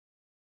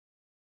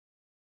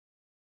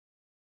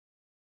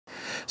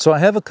So I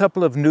have a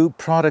couple of new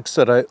products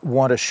that I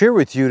want to share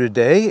with you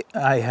today.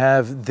 I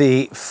have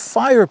the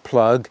fire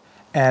plug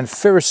and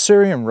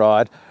Ferrocerium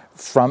rod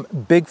from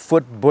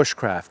Bigfoot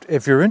Bushcraft.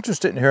 If you're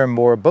interested in hearing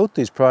more about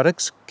these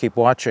products, keep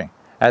watching.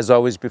 As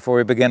always, before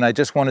we begin, I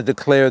just want to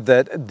declare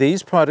that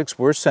these products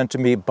were sent to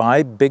me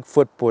by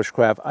Bigfoot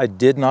Bushcraft. I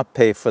did not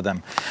pay for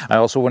them. I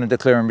also want to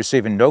declare I'm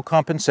receiving no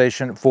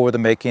compensation for the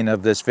making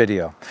of this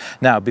video.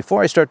 Now,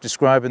 before I start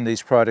describing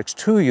these products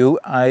to you,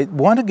 I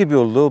want to give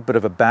you a little bit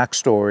of a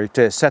backstory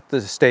to set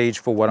the stage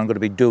for what I'm going to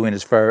be doing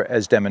as far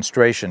as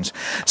demonstrations.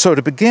 So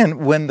to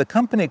begin, when the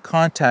company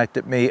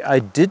contacted me, I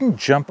didn't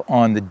jump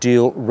on the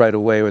deal right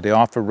away or the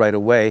offer right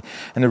away.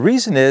 And the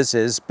reason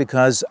is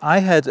because I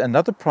had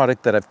another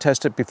product that I've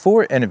tested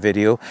before in a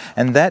video,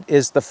 and that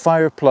is the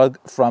fire plug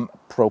from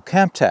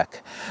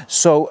Procamptek.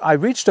 So I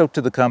reached out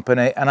to the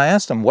company and I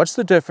asked them, what's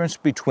the difference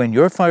between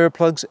your fire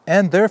plugs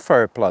and their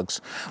fire plugs?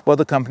 Well,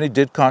 the company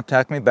did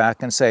contact me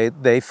back and say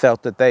they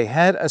felt that they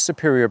had a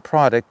superior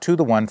product to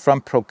the one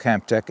from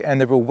Procamptek, and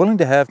they were willing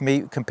to have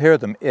me compare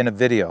them in a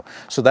video.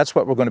 So that's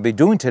what we're going to be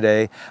doing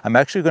today. I'm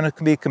actually going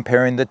to be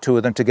comparing the two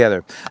of them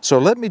together. So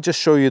let me just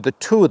show you the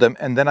two of them,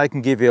 and then I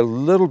can give you a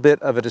little bit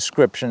of a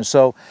description.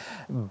 So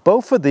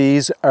both of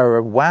these are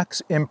a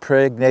wax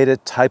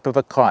impregnated type of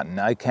a cotton.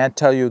 I can't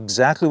tell you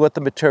exactly what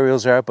the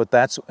materials are, but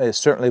that's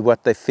certainly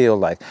what they feel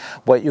like.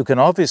 What you can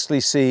obviously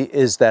see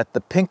is that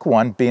the pink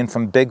one, being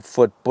from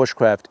Bigfoot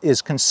Bushcraft,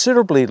 is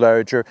considerably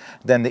larger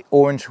than the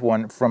orange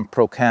one from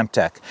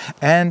Procamptek.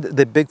 And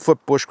the Bigfoot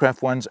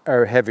Bushcraft ones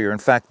are heavier. In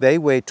fact, they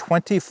weigh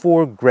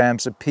 24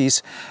 grams a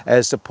piece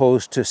as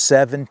opposed to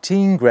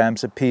 17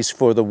 grams a piece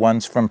for the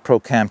ones from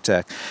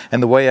Procamptek.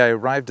 And the way I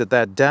arrived at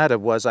that data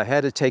was I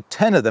had to take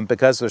 10 of them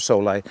because they're so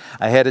light.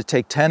 I had to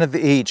take 10 of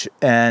each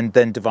and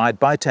then divide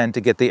by 10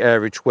 to get the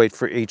average weight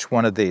for each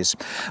one of these.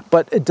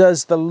 But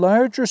does the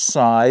larger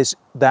size,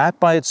 that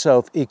by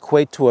itself,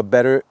 equate to a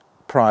better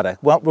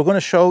product? Well, we're going to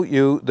show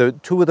you the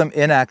two of them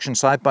in action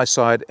side by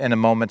side in a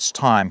moment's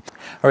time.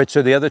 All right,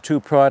 so the other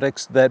two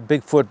products that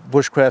Bigfoot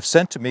Bushcraft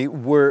sent to me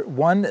were,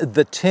 one,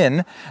 the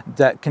tin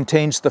that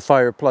contains the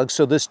fire plug.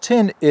 So this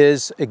tin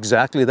is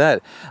exactly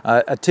that,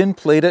 a tin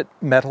plated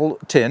metal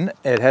tin.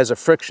 It has a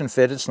friction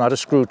fit. It's not a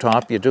screw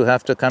top. You do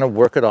have to kind of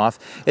work it off.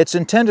 It's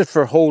intended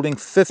for holding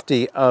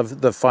 50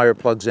 of the fire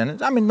plugs in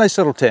it. I mean, nice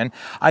little tin.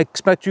 I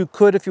expect you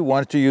could, if you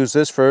wanted to use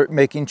this for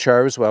making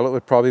char as well, it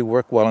would probably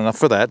work well enough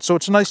for that. So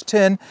it's a nice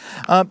tin.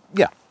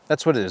 Yeah,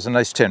 that's what it is, a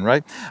nice tin,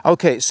 right?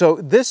 Okay, so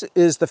this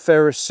is the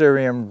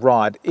Ferrocerium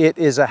rod. It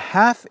is a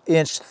 1/2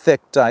 inch thick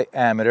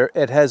diameter.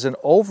 It has an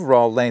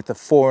overall length of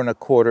 4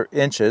 1/4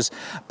 inches,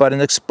 but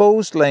an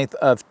exposed length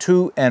of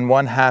 2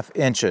 1/2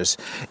 inches.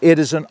 It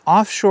is an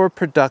offshore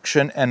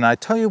production, and I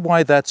tell you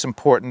why that's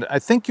important. I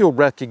think you'll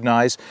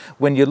recognize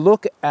when you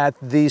look at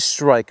these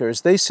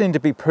strikers, they seem to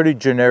be pretty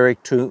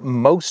generic to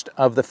most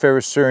of the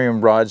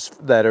Ferrocerium rods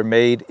that are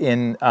made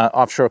in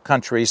offshore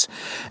countries.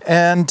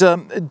 And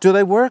do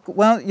they work?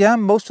 Well, yeah,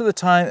 most of the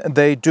time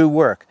they do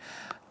work.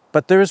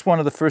 But there is one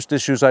of the first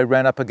issues I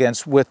ran up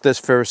against with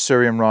this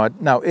Ferrocerium rod.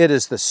 Now, it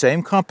is the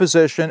same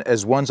composition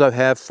as ones I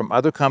have from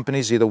other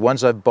companies, either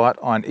ones I've bought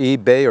on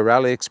eBay or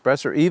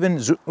AliExpress or even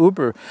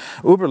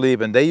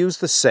Uberleben. They use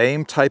the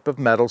same type of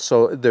metal,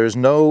 so there's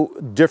no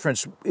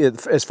difference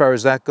as far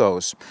as that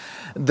goes.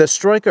 The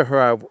striker,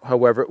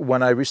 however,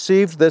 when I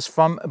received this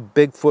from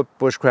Bigfoot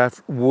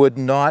Bushcraft, would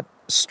not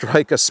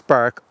strike a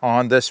spark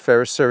on this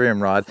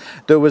Ferrocerium rod.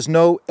 There was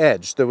no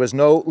edge. There was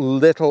no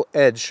little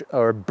edge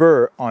or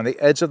burr on the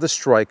edge of the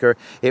striker.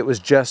 It was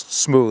just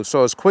smooth. So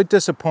I was quite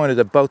disappointed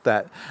about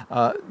that.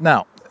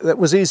 Now, that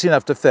was easy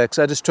enough to fix.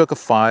 I just took a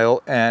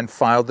file and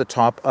filed the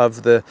top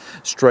of the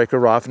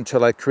striker off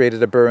until I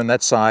created a burr on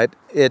that side.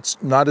 It's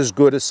not as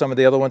good as some of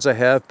the other ones I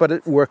have, but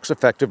it works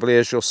effectively,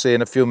 as you'll see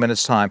in a few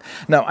minutes' time.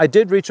 Now, I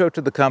did reach out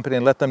to the company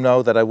and let them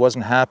know that I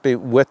wasn't happy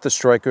with the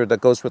striker that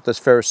goes with this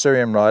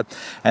Ferrocerium rod,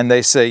 and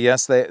they say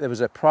yes, there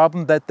was a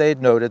problem that they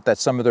had noted, that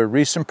some of their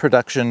recent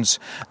productions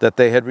that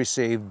they had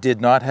received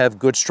did not have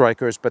good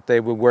strikers, but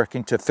they were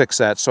working to fix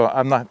that. So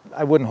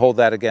I wouldn't hold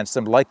that against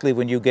them. Likely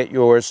when you get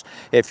yours,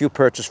 if you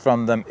purchase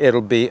from them,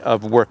 it'll be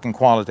of working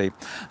quality.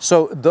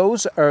 So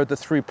those are the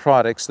three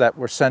products that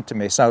were sent to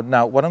me. So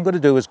now what I'm going to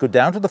do is go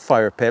down to the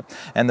fire pit,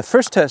 and the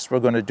first test we're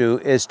going to do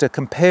is to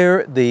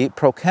compare the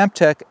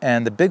Procamptek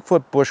and the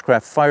Bigfoot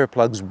Bushcraft fire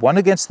plugs one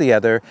against the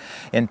other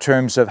in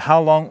terms of how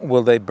long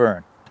will they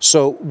burn.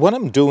 So what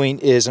I'm doing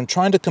is I'm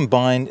trying to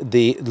combine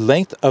the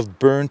length of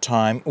burn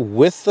time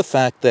with the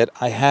fact that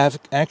I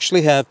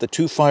actually have the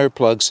two fire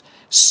plugs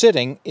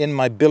sitting in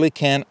my billy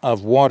can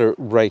of water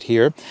right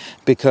here,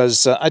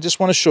 because I just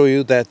want to show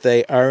you that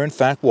they are in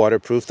fact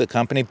waterproof.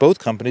 Both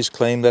companies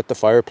claim that the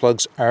fire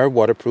plugs are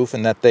waterproof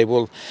and that they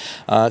will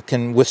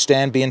can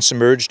withstand being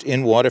submerged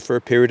in water for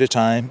a period of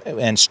time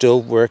and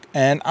still work.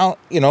 And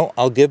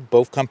I'll give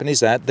both companies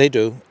that. They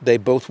do. They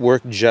both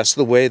work just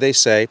the way they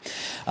say.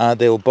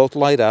 They will both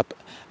light up.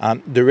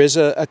 There is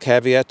a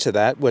caveat to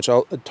that, which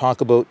I'll talk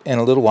about in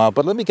a little while,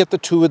 but let me get the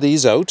two of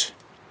these out.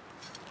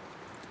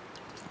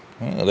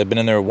 Well, they've been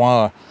in there a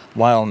while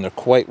and they're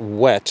quite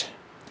wet.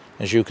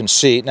 as you can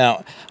see.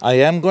 Now, I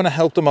am going to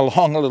help them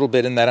along a little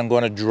bit in that I'm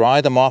going to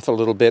dry them off a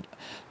little bit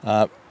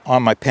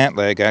on my pant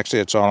leg. Actually,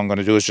 that's all I'm going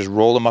to do is just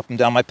roll them up and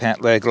down my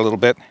pant leg a little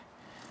bit.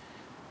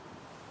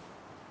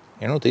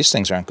 You know, these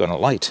things aren't going to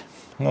light.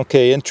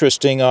 Okay,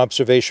 interesting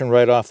observation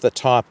right off the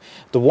top.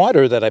 The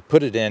water that I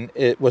put it in,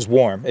 it was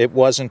warm. It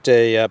wasn't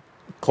a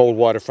cold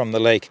water from the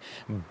lake.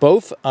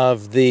 Both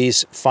of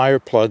these fire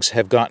plugs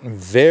have gotten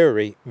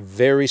very,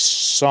 very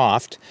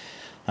soft.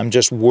 I'm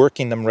just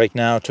working them right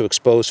now to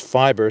expose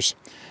fibers.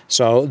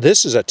 So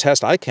this is a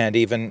test. I can't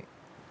even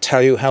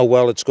tell you how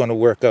well it's going to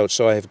work out.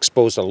 So I have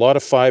exposed a lot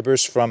of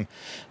fibers from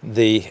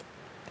the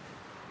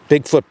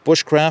Bigfoot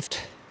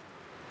Bushcraft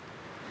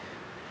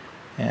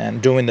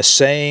and doing the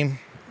same,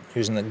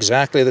 using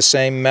exactly the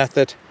same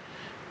method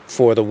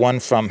for the one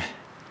from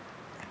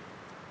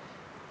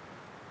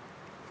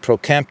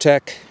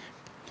Procamptek.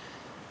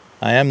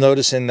 I am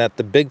noticing that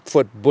the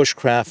Bigfoot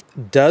Bushcraft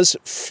does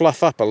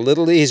fluff up a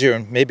little easier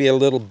and maybe a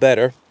little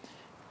better.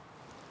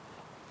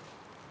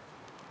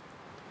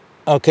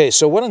 Okay,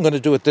 so what I'm going to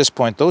do at this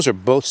point, those are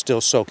both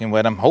still soaking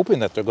wet. I'm hoping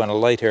that they're going to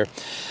light here.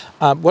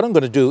 What I'm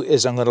going to do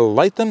is I'm going to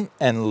light them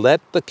and let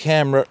the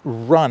camera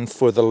run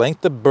for the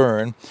length of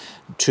burn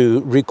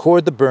to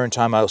record the burn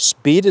time. I'll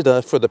speed it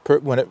up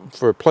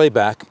for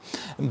playback,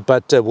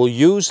 but we'll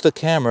use the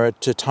camera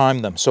to time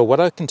them. So what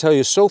I can tell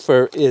you so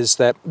far is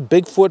that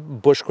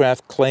Bigfoot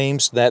Bushcraft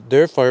claims that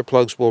their fire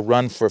plugs will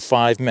run for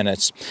 5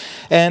 minutes.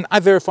 And I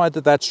verified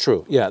that that's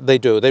true. Yeah, they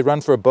do. They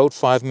run for about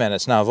 5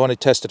 minutes. Now, I've only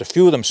tested a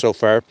few of them so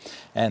far,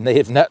 and they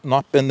have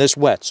not been this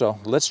wet. So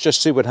let's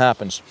just see what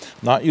happens.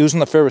 I'm not using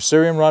the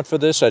Ferrocerium rod for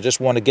this. I just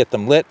want to get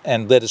them lit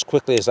and lit as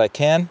quickly as I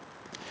can.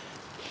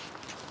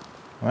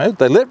 All right,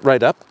 they lit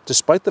right up,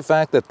 despite the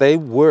fact that they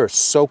were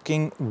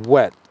soaking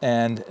wet.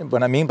 And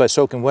what I mean by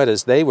soaking wet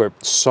is they were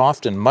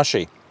soft and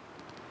mushy.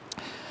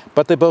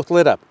 But they both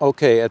lit up.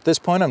 Okay, at this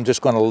point, I'm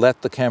just going to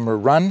let the camera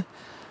run.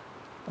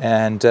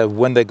 And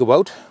when they go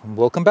out,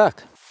 we'll come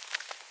back.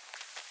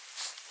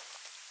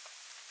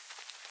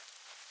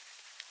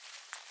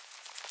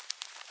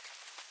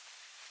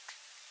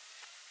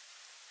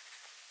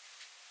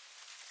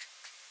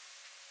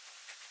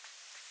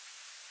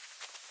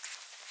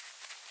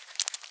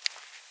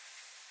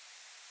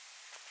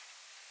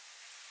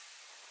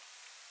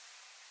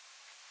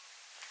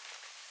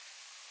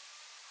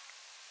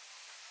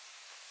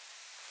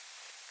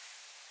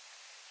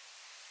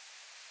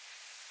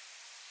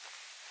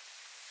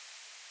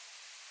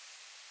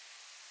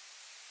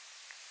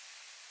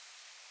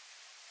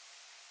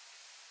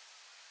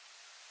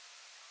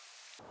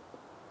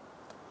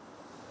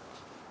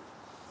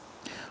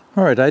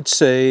 All right, I'd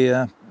say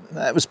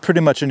that was pretty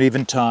much an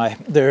even tie.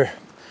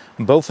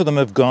 Both of them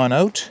have gone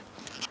out.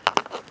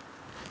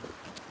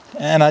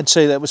 And I'd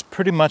say that was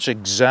pretty much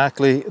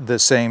exactly the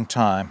same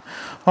time.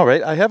 All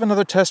right, I have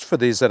another test for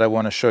these that I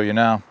want to show you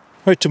now. All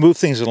right, to move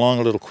things along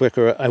a little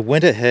quicker, I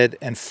went ahead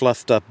and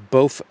fluffed up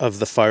both of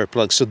the fire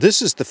plugs. So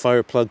this is the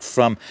fire plug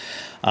from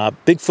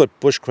Bigfoot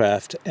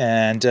Bushcraft.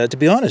 And to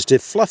be honest,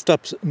 it fluffed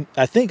up,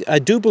 I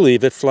do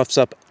believe it fluffs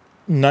up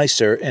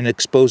nicer and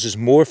exposes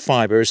more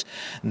fibers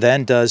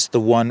than does the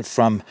one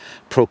from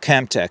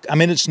Procamptek. I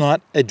mean, it's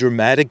not a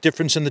dramatic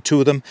difference in the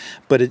two of them,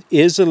 but it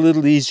is a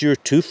little easier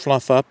to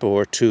fluff up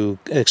or to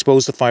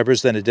expose the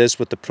fibers than it is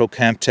with the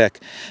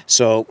Procamptek.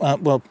 So,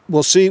 well,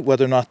 we'll see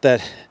whether or not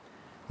that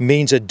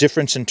means a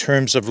difference in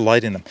terms of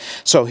lighting them.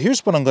 So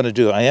here's what I'm going to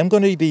do. I am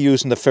going to be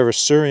using the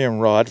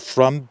Ferrocerium rod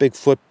from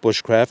Bigfoot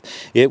Bushcraft.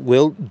 It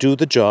will do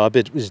the job.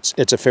 It's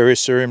a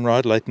Ferrocerium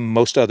rod like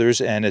most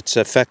others, and it's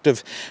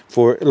effective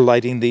for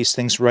lighting these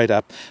things right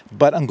up.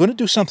 But I'm going to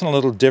do something a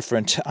little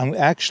different. I'm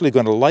actually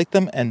going to light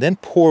them and then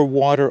pour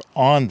water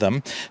on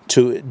them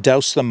to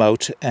douse them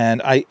out,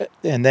 and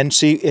then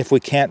see if we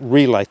can't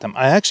relight them.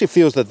 I actually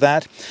feel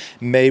that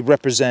may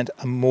represent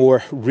a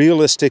more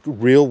realistic,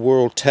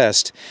 real-world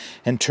test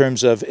in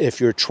terms of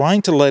if you're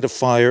trying to light a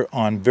fire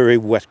on very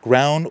wet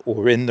ground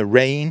or in the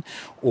rain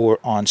or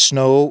on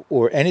snow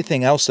or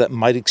anything else that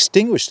might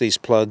extinguish these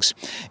plugs,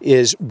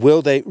 is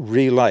will they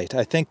relight?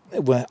 I think,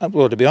 well,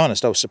 to be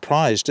honest, I was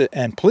surprised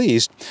and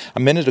pleased a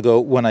minute ago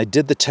when I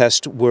did the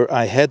test where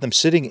I had them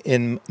sitting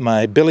in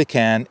my billy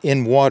can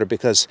in water,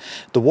 because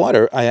the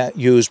water I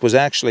used was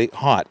actually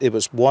hot. It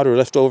was water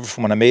left over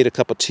from when I made a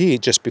cup of tea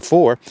just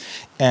before,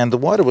 and the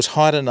water was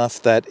hot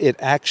enough that it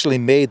actually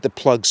made the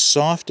plugs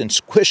soft and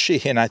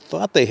squishy, and I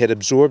thought they had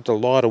absorbed a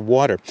lot of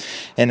water.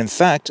 And in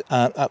fact,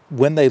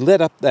 when they lit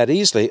up that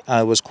easily,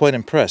 I was quite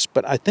impressed.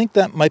 But I think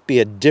that might be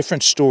a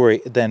different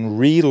story than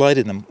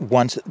relighting them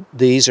once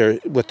these are,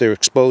 with their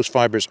exposed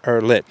fibers, are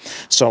lit.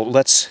 So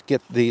let's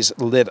get these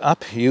lit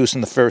up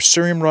using the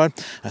Ferrocerium rod.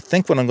 I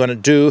think what I'm going to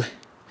do,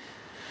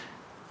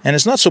 and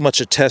it's not so much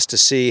a test to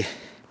see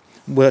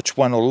which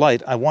one will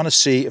light, I want to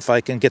see if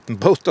I can get them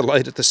both to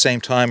light at the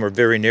same time or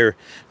very near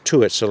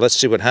to it. So let's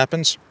see what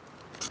happens.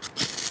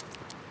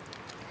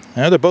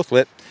 Now they're both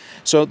lit.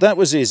 So that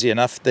was easy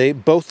enough. They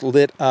both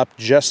lit up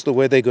just the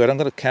way they go. I'm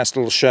going to cast a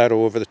little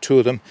shadow over the two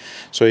of them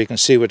so you can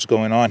see what's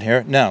going on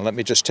here. Now, let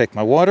me just take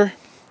my water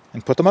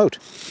and put them out.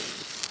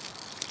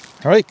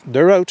 All right,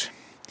 they're out.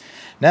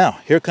 Now,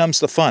 here comes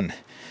the fun.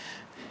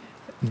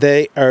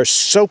 They are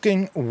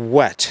soaking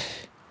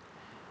wet.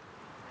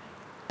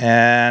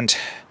 And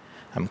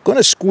I'm going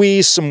to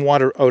squeeze some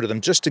water out of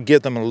them just to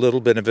give them a little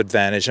bit of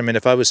advantage. I mean,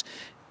 if I was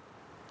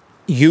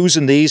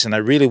using these and I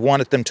really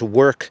wanted them to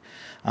work,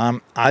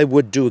 I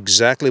would do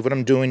exactly what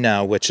I'm doing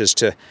now, which is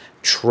to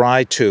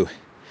try to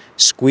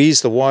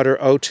squeeze the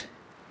water out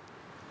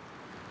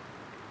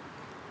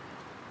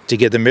to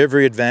give them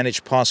every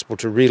advantage possible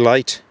to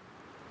relight.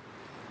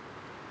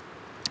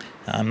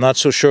 I'm not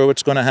so sure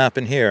what's going to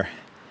happen here.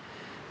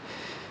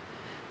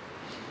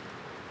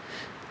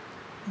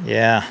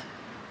 Yeah.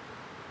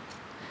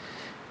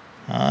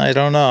 I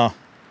don't know.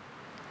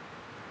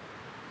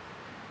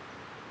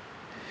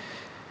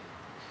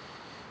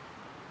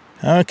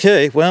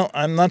 Okay, well,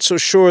 I'm not so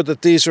sure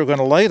that these are going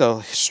to light.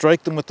 I'll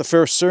strike them with the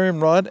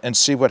Ferrocerium rod and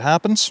see what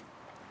happens.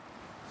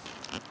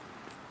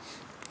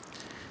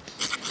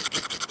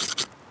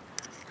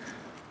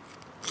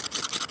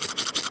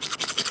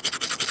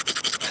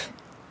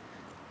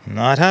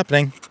 Not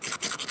happening.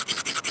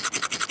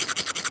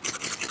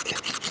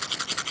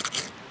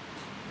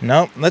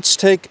 No, let's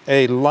take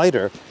a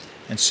lighter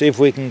and see if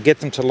we can get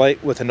them to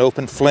light with an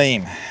open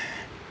flame.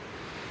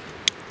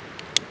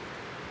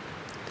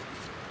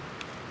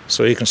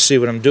 So you can see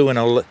what I'm doing.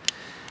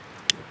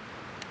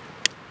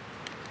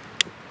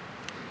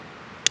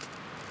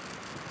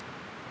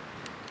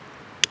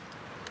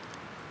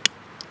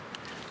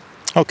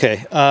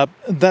 Okay,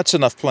 that's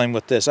enough playing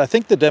with this. I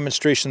think the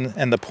demonstration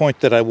and the point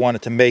that I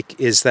wanted to make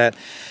is that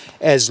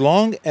as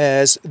long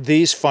as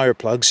these fire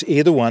plugs,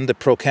 either one, the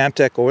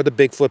Procamptek or the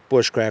Bigfoot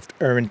Bushcraft,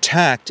 are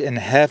intact and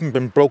haven't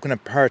been broken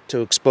apart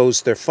to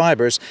expose their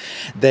fibers,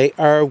 they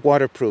are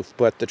waterproof.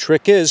 But the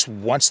trick is,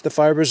 once the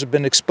fibers have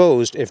been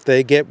exposed, if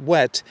they get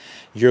wet,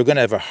 you're going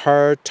to have a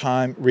hard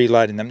time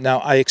relighting them. Now,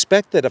 I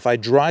expect that if I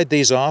dried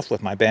these off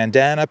with my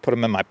bandana, put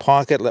them in my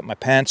pocket, let my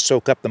pants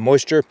soak up the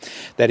moisture,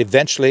 that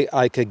eventually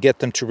I could get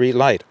them to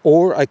relight.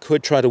 Or I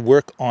could try to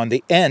work on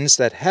the ends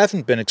that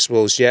haven't been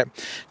exposed yet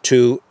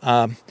to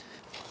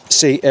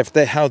see if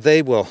how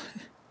they will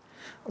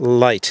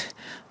light.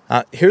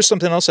 Here's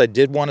something else I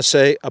did want to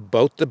say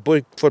about the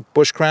Bigfoot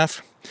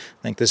Bushcraft.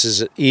 I think this is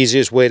the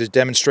easiest way to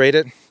demonstrate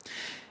it.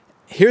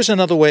 Here's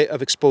another way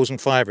of exposing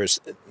fibers.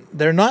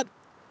 They're not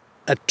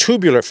a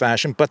tubular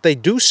fashion, but they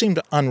do seem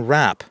to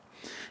unwrap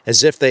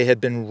as if they had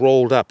been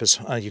rolled up, as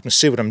you can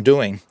see what I'm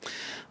doing.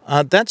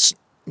 That's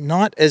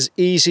not as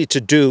easy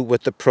to do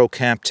with the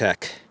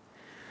Procamptek.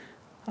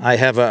 I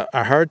have a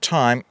hard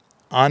time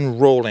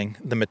unrolling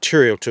the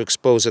material to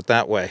expose it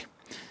that way.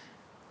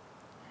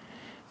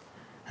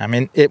 I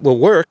mean, it will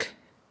work,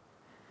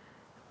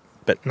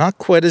 but not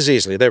quite as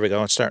easily. There we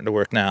go, it's starting to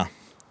work now.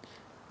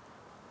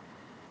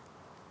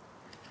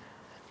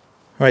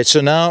 All right,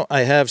 so now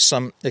I have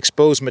some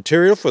exposed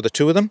material for the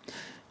two of them.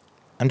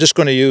 I'm just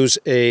going to use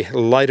a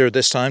lighter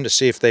this time to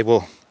see if they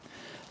will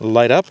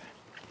light up.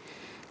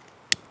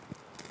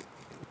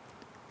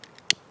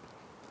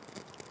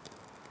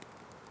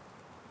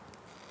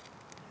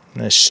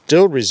 And they're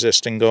still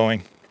resisting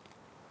going.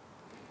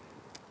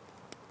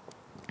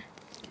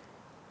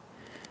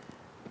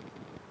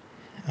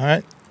 All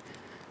right,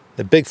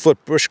 the Bigfoot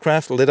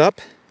Bushcraft lit up.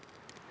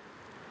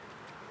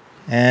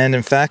 And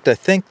in fact, I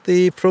think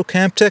the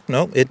Procamptek,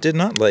 no, it did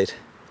not light.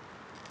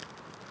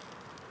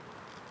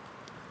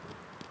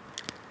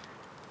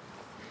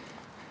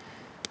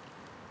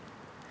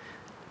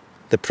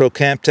 The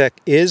Procamptek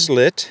is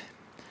lit.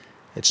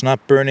 It's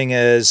not burning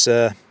as,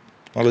 well,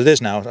 it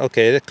is now.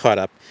 Okay, it caught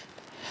up.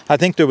 I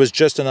think there was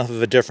just enough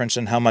of a difference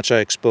in how much I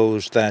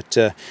exposed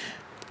that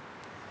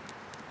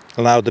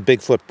allowed the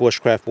Bigfoot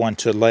Bushcraft one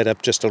to light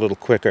up just a little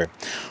quicker.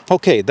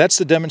 Okay, that's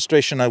the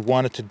demonstration I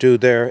wanted to do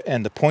there,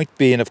 and the point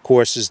being, of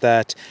course, is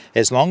that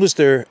as long as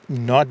they're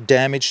not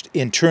damaged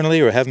internally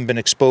or haven't been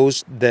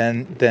exposed,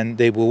 then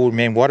they will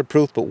remain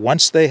waterproof, but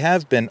once they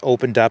have been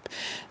opened up,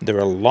 they're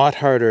a lot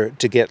harder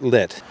to get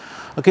lit.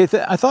 Okay,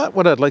 I thought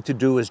what I'd like to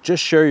do is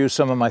just share you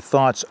some of my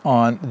thoughts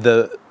on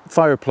the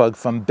fire plug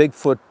from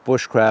Bigfoot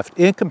Bushcraft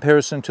in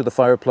comparison to the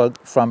fire plug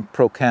from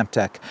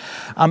Procamptek.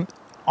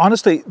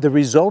 Honestly, the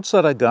results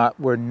that I got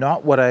were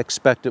not what I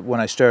expected when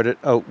I started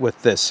out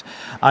with this.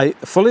 I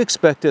fully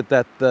expected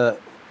that the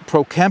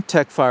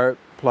Procamptek fire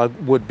plug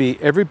would be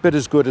every bit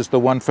as good as the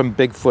one from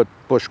Bigfoot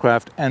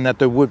Bushcraft, and that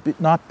there would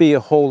not be a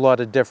whole lot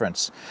of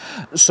difference.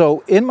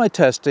 So in my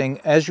testing,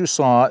 as you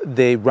saw,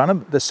 they run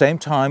at the same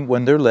time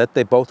when they're lit.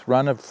 They both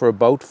run for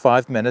about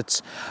 5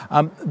 minutes.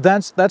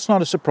 That's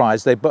not a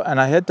surprise. And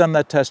I had done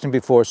that testing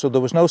before, so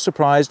there was no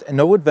surprise and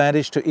no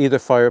advantage to either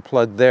fire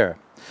plug there.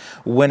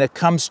 When it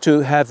comes to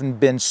having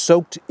been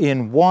soaked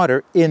in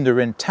water in their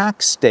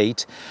intact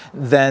state,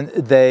 then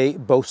they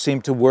both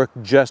seem to work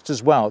just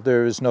as well.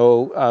 There is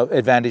no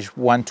advantage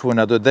one to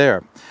another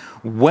there.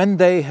 When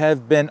they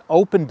have been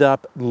opened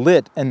up,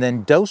 lit, and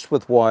then doused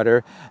with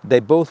water, they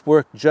both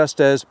work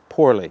just as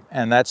poorly.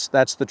 And that's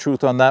the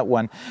truth on that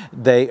one.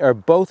 They are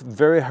both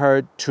very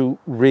hard to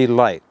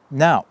relight.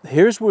 Now,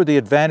 here's where the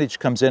advantage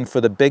comes in for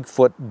the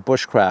Bigfoot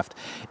Bushcraft.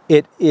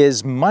 It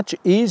is much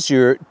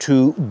easier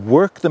to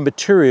work the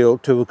material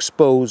to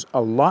expose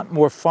a lot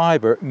more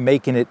fiber,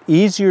 making it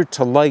easier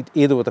to light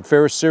either with a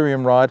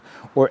Ferrocerium rod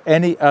or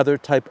any other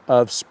type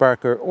of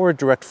sparker or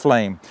direct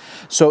flame.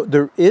 So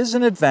there is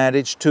an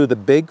advantage to the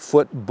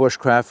Bigfoot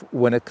Bushcraft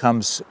when it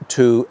comes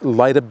to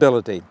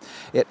lightability.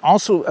 It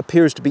also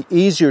appears to be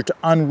easier to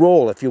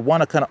unroll. If you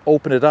want to kind of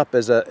open it up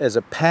as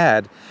a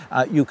pad,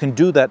 you can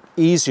do that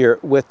easier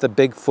with the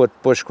Bigfoot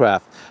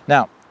Bushcraft.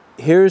 Now,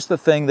 here's the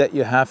thing that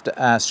you have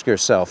to ask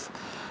yourself.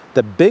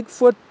 The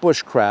Bigfoot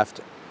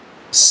Bushcraft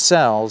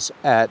sells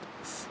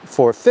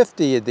for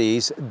 50 of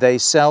these, they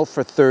sell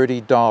for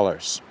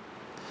 $30.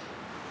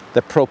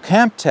 The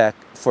Procamptek,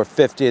 for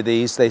 50 of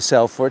these, they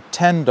sell for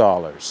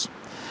 $10.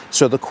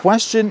 So the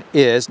question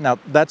is, now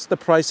that's the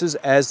prices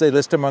as they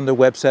list them on their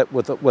website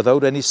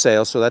without any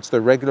sales, so that's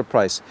the regular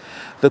price.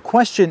 The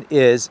question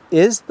is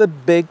the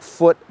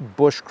Bigfoot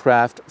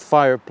Bushcraft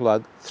Fire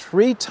Plug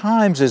 3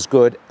 times as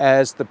good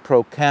as the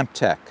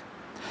Procamptek?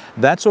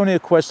 That's only a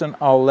question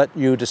I'll let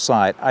you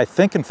decide. I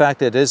think, in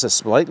fact, it is a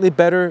slightly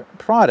better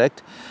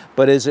product,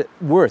 but is it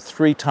worth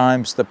 3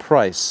 times the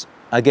price?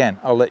 Again,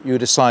 I'll let you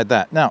decide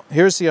that. Now,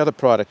 here's the other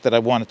product that I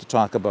wanted to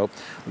talk about,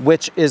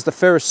 which is the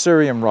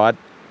Ferrocerium rod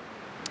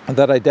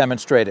that I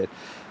demonstrated.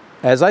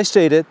 As I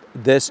stated,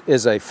 this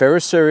is a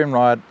Ferrocerium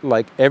rod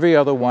like every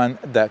other one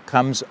that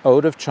comes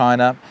out of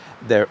China.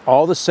 They're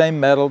all the same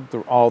metal,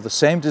 they're all the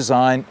same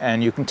design,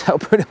 and you can tell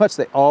pretty much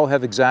they all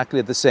have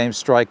exactly the same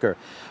striker.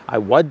 I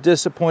was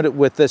disappointed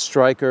with this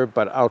striker,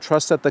 but I'll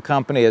trust that the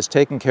company has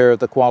taken care of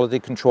the quality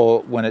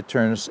control when it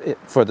turns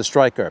for the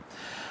striker.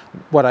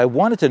 What I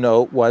wanted to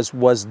know was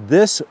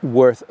this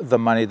worth the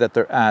money that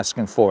they're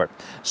asking for it?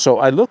 So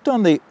I looked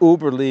on the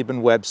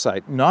Uberleben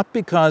website, not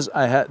because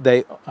I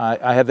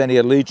have any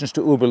allegiance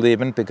to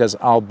Uberleben, because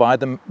I'll buy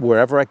them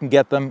wherever I can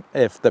get them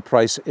if the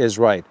price is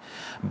right.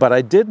 But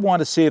I did want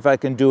to see if I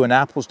can do an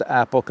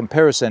apples-to-apple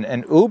comparison,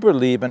 and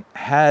Uberleben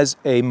has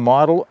a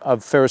model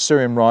of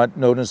Ferrocerium rod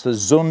known as the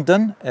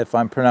Zunden, if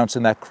I'm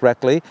pronouncing that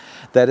correctly,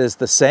 that is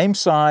the same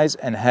size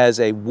and has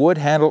a wood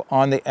handle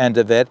on the end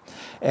of it,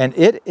 and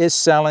it is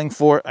selling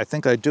for, I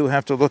think I do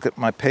have to look at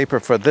my paper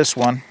for this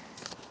one.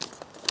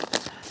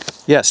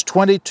 Yes,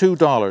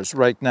 $22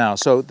 right now.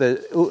 So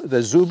the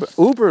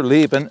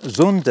Uberleben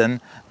Zunden,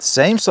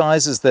 same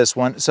size as this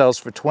one, sells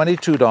for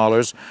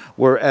 $22,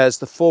 whereas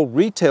the full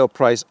retail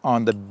price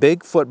on the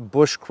Bigfoot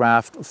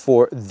Bushcraft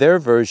for their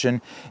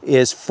version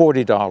is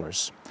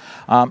 $40.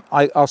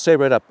 I'll say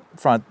right up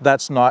front,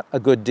 that's not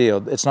a good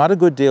deal. It's not a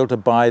good deal to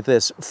buy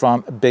this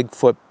from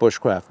Bigfoot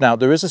Bushcraft. Now,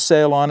 there is a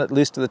sale on, at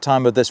least at the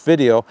time of this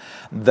video,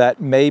 that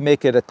may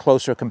make it a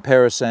closer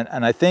comparison,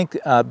 and I think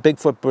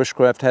Bigfoot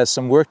Bushcraft has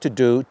some work to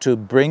do to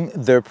bring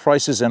their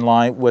prices in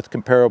line with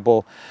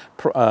comparable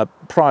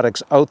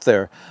products out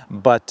there,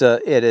 but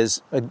it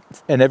is,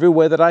 in every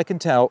way that I can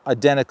tell,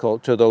 identical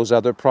to those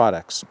other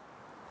products.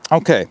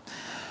 Okay.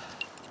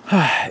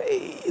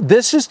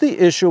 This is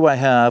the issue I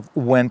have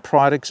when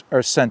products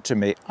are sent to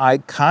me. I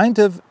kind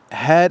of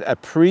had a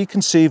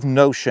preconceived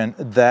notion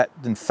that,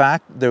 in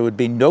fact, there would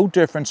be no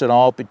difference at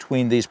all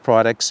between these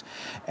products,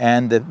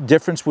 and the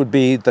difference would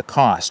be the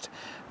cost.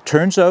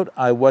 Turns out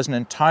I wasn't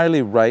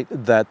entirely right,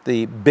 that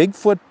the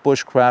Bigfoot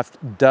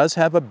Bushcraft does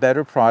have a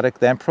better product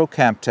than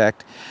Procamptek.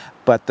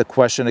 But the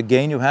question,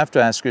 again, you have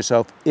to ask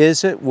yourself,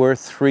 is it worth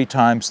 3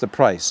 times the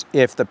price?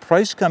 If the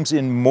price comes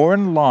in more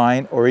in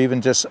line or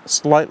even just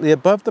slightly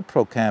above the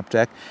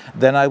Procamptek,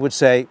 then I would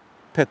say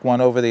pick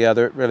one over the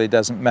other. It really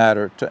doesn't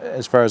matter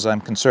as far as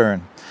I'm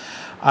concerned.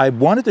 I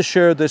wanted to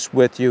share this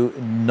with you,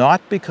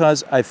 not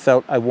because I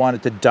felt I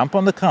wanted to dump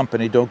on the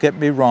company. Don't get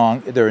me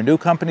wrong. They're a new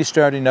company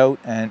starting out,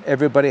 and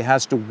everybody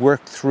has to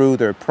work through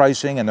their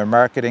pricing and their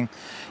marketing.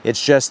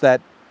 It's just that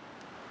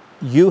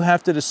you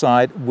have to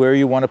decide where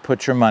you want to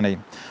put your money.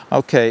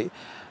 Okay,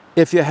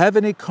 if you have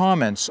any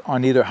comments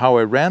on either how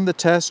I ran the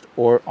test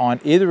or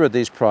on either of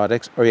these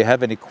products, or you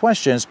have any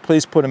questions,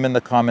 please put them in the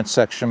comment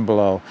section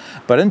below.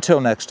 But until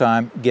next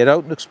time, get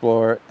out and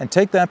explore and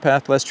take that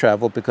path less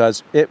traveled,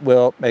 because it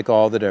will make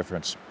all the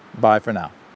difference. Bye for now.